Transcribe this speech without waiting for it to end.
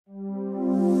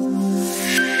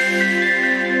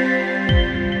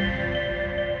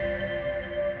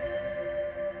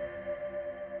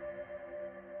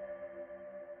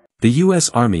The U.S.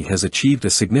 Army has achieved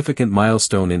a significant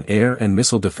milestone in air and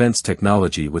missile defense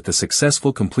technology with the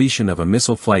successful completion of a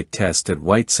missile flight test at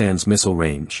White Sands Missile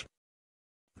Range.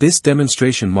 This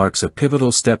demonstration marks a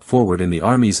pivotal step forward in the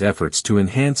Army's efforts to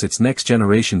enhance its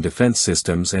next-generation defense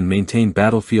systems and maintain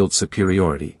battlefield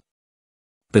superiority.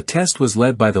 The test was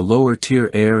led by the Lower-Tier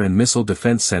Air and Missile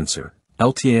Defense Center,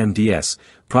 LTAMDS,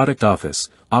 Product Office,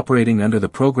 operating under the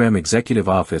Program Executive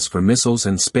Office for Missiles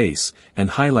and Space,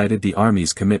 and highlighted the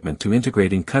Army's commitment to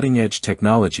integrating cutting-edge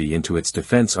technology into its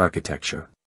defense architecture.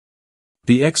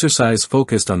 The exercise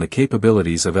focused on the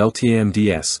capabilities of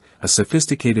LTAMDS, a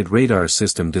sophisticated radar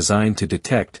system designed to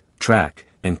detect, track,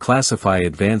 and classify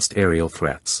advanced aerial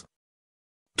threats.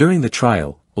 During the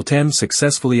trial, LTAMDS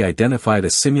successfully identified a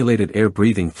simulated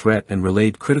air-breathing threat and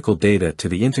relayed critical data to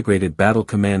the Integrated Battle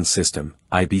Command System,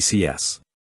 IBCS.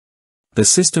 The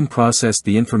system processed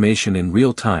the information in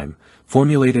real time,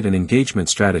 formulated an engagement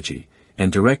strategy,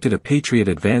 and directed a Patriot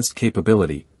Advanced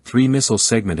Capability, 3 Missile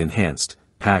Segment Enhanced,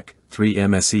 PAC-3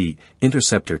 MSE,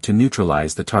 interceptor to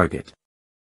neutralize the target.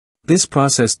 This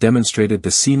process demonstrated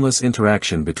the seamless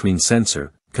interaction between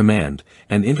sensor, command,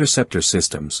 and interceptor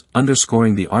systems,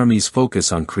 underscoring the Army's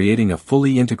focus on creating a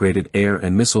fully integrated air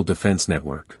and missile defense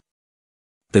network.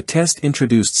 The test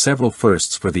introduced several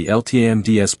firsts for the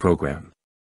LTAMDS program.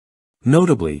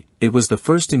 Notably, it was the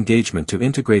first engagement to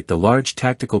integrate the Large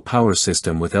Tactical Power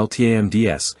System with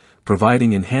LTAMDS,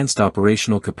 providing enhanced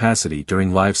operational capacity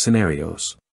during live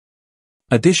scenarios.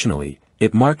 Additionally,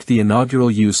 it marked the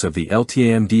inaugural use of the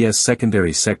LTAMDS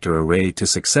secondary sector array to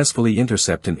successfully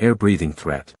intercept an air-breathing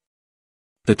threat.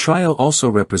 The trial also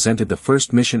represented the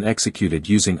first mission executed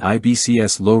using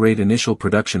IBCS low-rate initial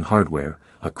production hardware,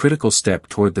 a critical step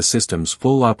toward the system's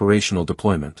full operational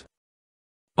deployment.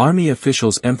 Army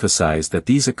officials emphasized that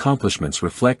these accomplishments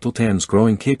reflect LTAMDS'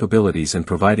 growing capabilities in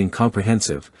providing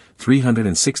comprehensive,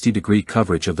 360-degree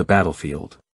coverage of the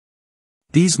battlefield.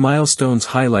 These milestones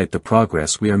highlight the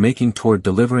progress we are making toward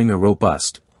delivering a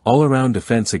robust, all-around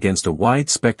defense against a wide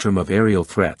spectrum of aerial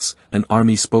threats, an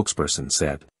Army spokesperson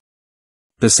said.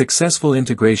 The successful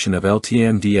integration of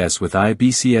LTAMDS with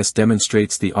IBCS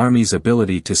demonstrates the Army's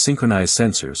ability to synchronize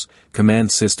sensors,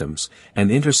 command systems,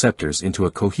 and interceptors into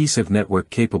a cohesive network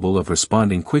capable of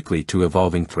responding quickly to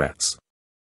evolving threats.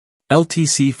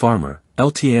 LTC Farmer,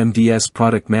 LTAMDS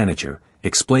Product Manager,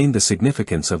 explained the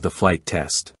significance of the flight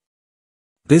test.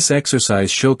 This exercise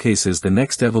showcases the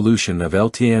next evolution of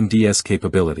LTAMDS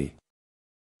capability.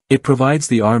 It provides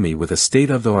the Army with a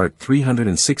state-of-the-art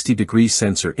 360-degree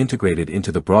sensor integrated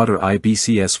into the broader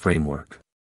IBCS framework.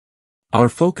 Our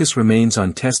focus remains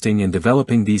on testing and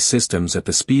developing these systems at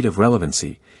the speed of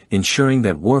relevancy, ensuring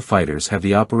that warfighters have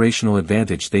the operational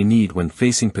advantage they need when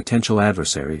facing potential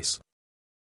adversaries.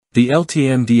 The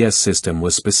LTAMDS system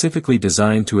was specifically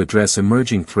designed to address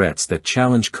emerging threats that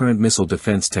challenge current missile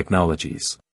defense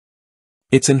technologies.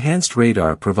 Its enhanced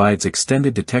radar provides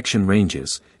extended detection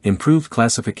ranges, improved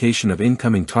classification of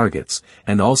incoming targets,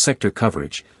 and all-sector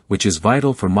coverage, which is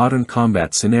vital for modern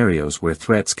combat scenarios where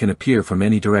threats can appear from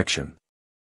any direction.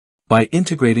 By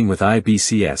integrating with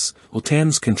IBCS,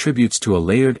 LTAMDS contributes to a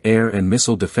layered air and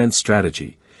missile defense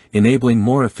strategy, enabling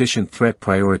more efficient threat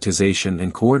prioritization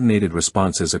and coordinated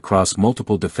responses across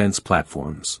multiple defense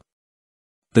platforms.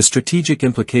 The strategic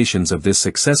implications of this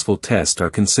successful test are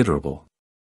considerable.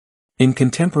 In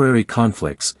contemporary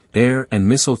conflicts, air and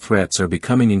missile threats are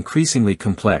becoming increasingly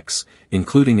complex,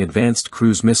 including advanced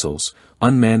cruise missiles,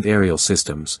 unmanned aerial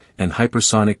systems, and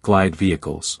hypersonic glide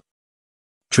vehicles.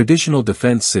 Traditional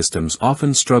defense systems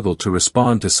often struggle to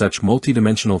respond to such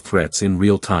multidimensional threats in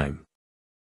real time.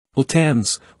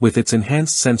 LTAMDS, with its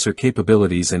enhanced sensor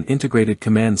capabilities and integrated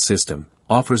command system,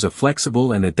 offers a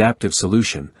flexible and adaptive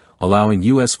solution, allowing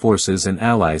U.S. forces and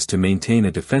allies to maintain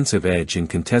a defensive edge in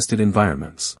contested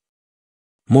environments.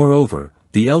 Moreover,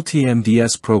 the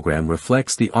LTAMDS program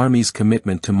reflects the Army's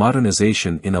commitment to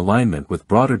modernization in alignment with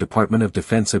broader Department of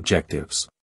Defense objectives.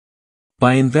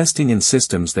 By investing in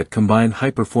systems that combine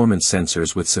high-performance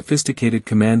sensors with sophisticated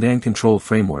command and control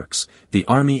frameworks, the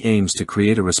Army aims to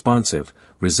create a responsive,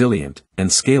 resilient, and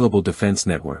scalable defense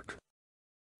network.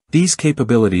 These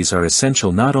capabilities are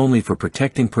essential not only for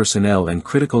protecting personnel and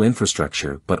critical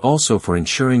infrastructure but also for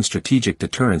ensuring strategic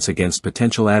deterrence against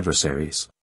potential adversaries.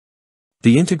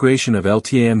 The integration of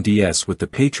LTAMDS with the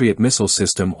Patriot missile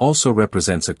system also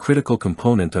represents a critical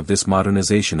component of this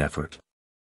modernization effort.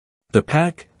 The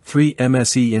PAC-3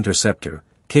 MSE interceptor,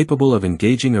 capable of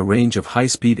engaging a range of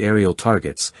high-speed aerial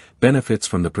targets, benefits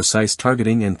from the precise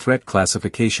targeting and threat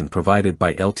classification provided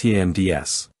by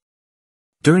LTAMDS.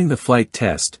 During the flight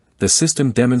test, the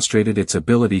system demonstrated its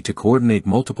ability to coordinate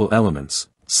multiple elements,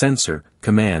 sensor,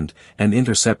 command, and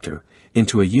interceptor,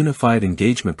 into a unified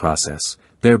engagement process,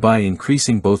 thereby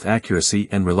increasing both accuracy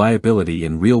and reliability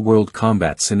in real-world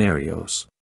combat scenarios.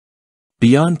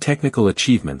 Beyond technical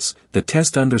achievements, the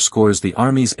test underscores the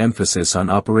Army's emphasis on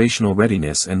operational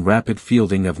readiness and rapid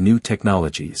fielding of new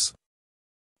technologies.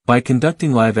 By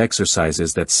conducting live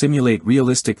exercises that simulate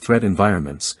realistic threat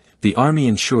environments, the Army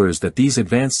ensures that these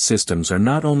advanced systems are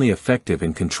not only effective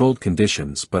in controlled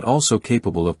conditions but also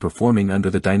capable of performing under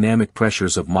the dynamic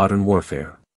pressures of modern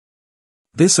warfare.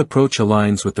 This approach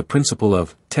aligns with the principle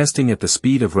of testing at the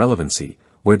speed of relevancy,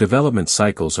 where development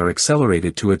cycles are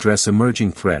accelerated to address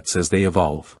emerging threats as they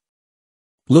evolve.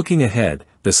 Looking ahead,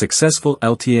 the successful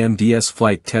LTAMDS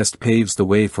flight test paves the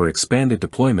way for expanded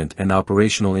deployment and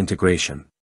operational integration.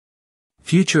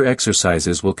 Future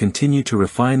exercises will continue to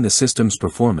refine the system's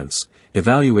performance,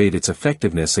 evaluate its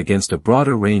effectiveness against a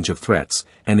broader range of threats,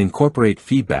 and incorporate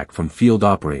feedback from field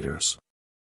operators.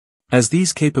 As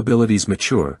these capabilities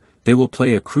mature, they will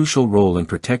play a crucial role in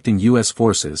protecting U.S.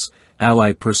 forces,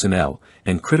 allied personnel,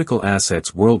 and critical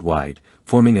assets worldwide,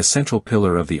 forming a central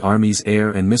pillar of the Army's air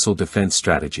and missile defense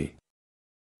strategy.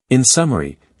 In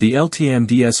summary, the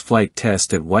LTAMDS flight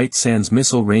test at White Sands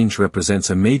Missile Range represents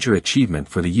a major achievement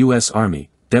for the U.S. Army,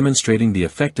 demonstrating the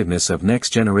effectiveness of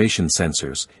next-generation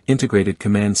sensors, integrated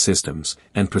command systems,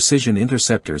 and precision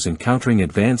interceptors in countering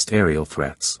advanced aerial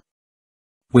threats.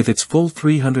 With its full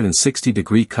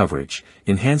 360-degree coverage,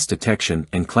 enhanced detection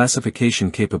and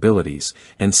classification capabilities,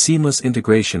 and seamless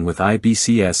integration with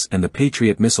IBCS and the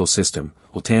Patriot missile system,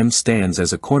 LTAMDS stands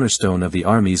as a cornerstone of the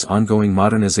Army's ongoing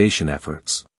modernization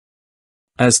efforts.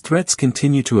 As threats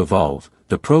continue to evolve,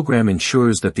 the program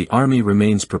ensures that the Army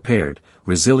remains prepared,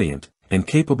 resilient, and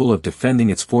capable of defending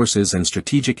its forces and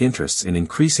strategic interests in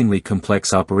increasingly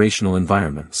complex operational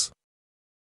environments.